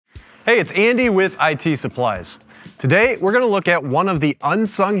Hey, it's Andy with IT Supplies. Today, we're going to look at one of the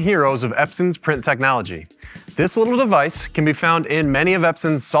unsung heroes of Epson's print technology. This little device can be found in many of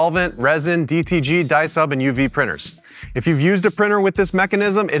Epson's Solvent, Resin, DTG, dye sub, and UV printers. If you've used a printer with this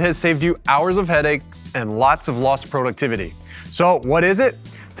mechanism, it has saved you hours of headaches and lots of lost productivity. So what is it?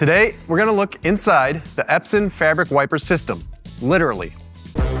 Today, we're going to look inside the Epson fabric wiper system, literally.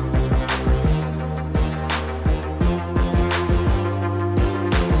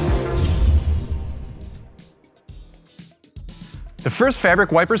 The first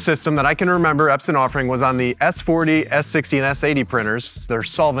fabric wiper system that I can remember Epson offering was on the S40, S60, and S80 printers, their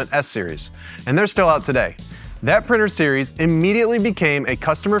Solvent S series, and they're still out today. That printer series immediately became a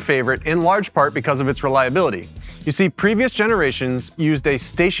customer favorite in large part because of its reliability. You see, previous generations used a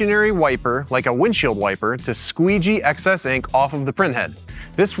stationary wiper, like a windshield wiper, to squeegee excess ink off of the print head.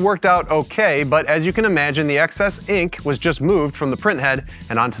 This worked out okay, but as you can imagine, the excess ink was just moved from the print head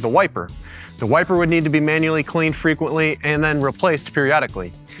and onto the wiper. The wiper would need to be manually cleaned frequently and then replaced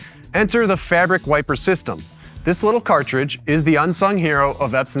periodically. Enter the fabric wiper system. This little cartridge is the unsung hero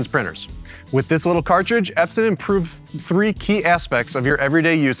of Epson's printers. With this little cartridge, Epson improved three key aspects of your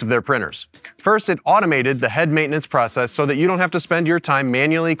everyday use of their printers. First, it automated the head maintenance process so that you don't have to spend your time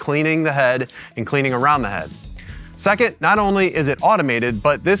manually cleaning the head and cleaning around the head. Second, not only is it automated,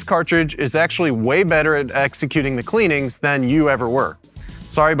 but this cartridge is actually way better at executing the cleanings than you ever were.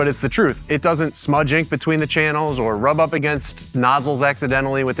 Sorry, but it's the truth. It doesn't smudge ink between the channels or rub up against nozzles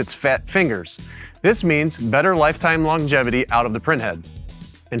accidentally with its fat fingers. This means better lifetime longevity out of the print head.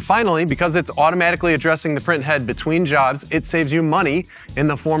 And finally, because it's automatically addressing the print head between jobs, it saves you money in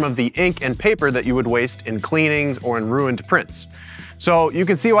the form of the ink and paper that you would waste in cleanings or in ruined prints. So you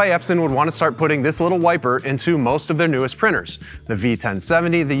can see why Epson would want to start putting this little wiper into most of their newest printers. The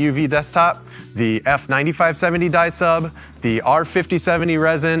V1070, the UV desktop, the F9570 dye sub, the R5070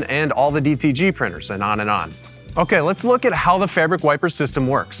 resin, and all the DTG printers, and on and on. Okay, let's look at how the fabric wiper system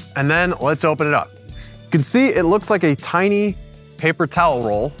works, and then let's open it up. You can see it looks like a tiny paper towel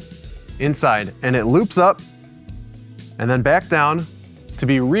roll inside, and it loops up and then back down to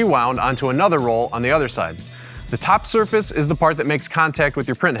be rewound onto another roll on the other side. The top surface is the part that makes contact with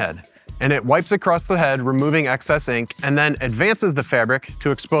your print head, and it wipes across the head, removing excess ink, and then advances the fabric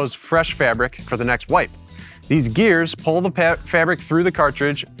to expose fresh fabric for the next wipe. These gears pull the fabric through the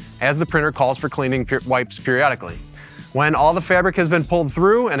cartridge as the printer calls for cleaning wipes periodically. When all the fabric has been pulled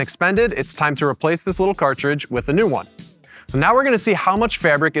through and expended, it's time to replace this little cartridge with a new one. So now we're going to see how much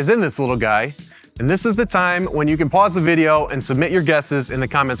fabric is in this little guy, and this is the time when you can pause the video and submit your guesses in the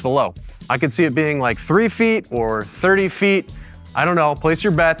comments below. I could see it being like 3 feet or 30 feet. I don't know, place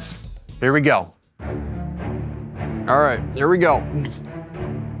your bets. Here we go. All right, here we go.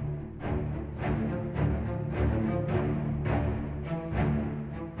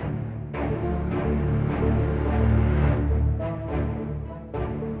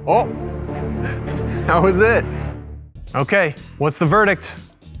 Oh, that was it. Okay, what's the verdict?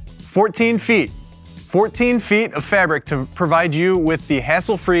 14 feet. 14 feet of fabric to provide you with the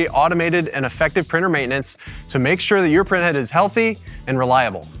hassle-free, automated, and effective printer maintenance to make sure that your print head is healthy and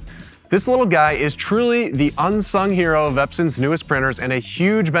reliable. This little guy is truly the unsung hero of Epson's newest printers and a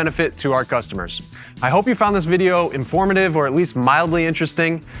huge benefit to our customers. I hope you found this video informative or at least mildly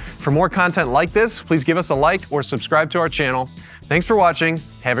interesting. For more content like this, please give us a like or subscribe to our channel. Thanks for watching.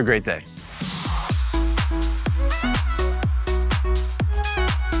 Have a great day.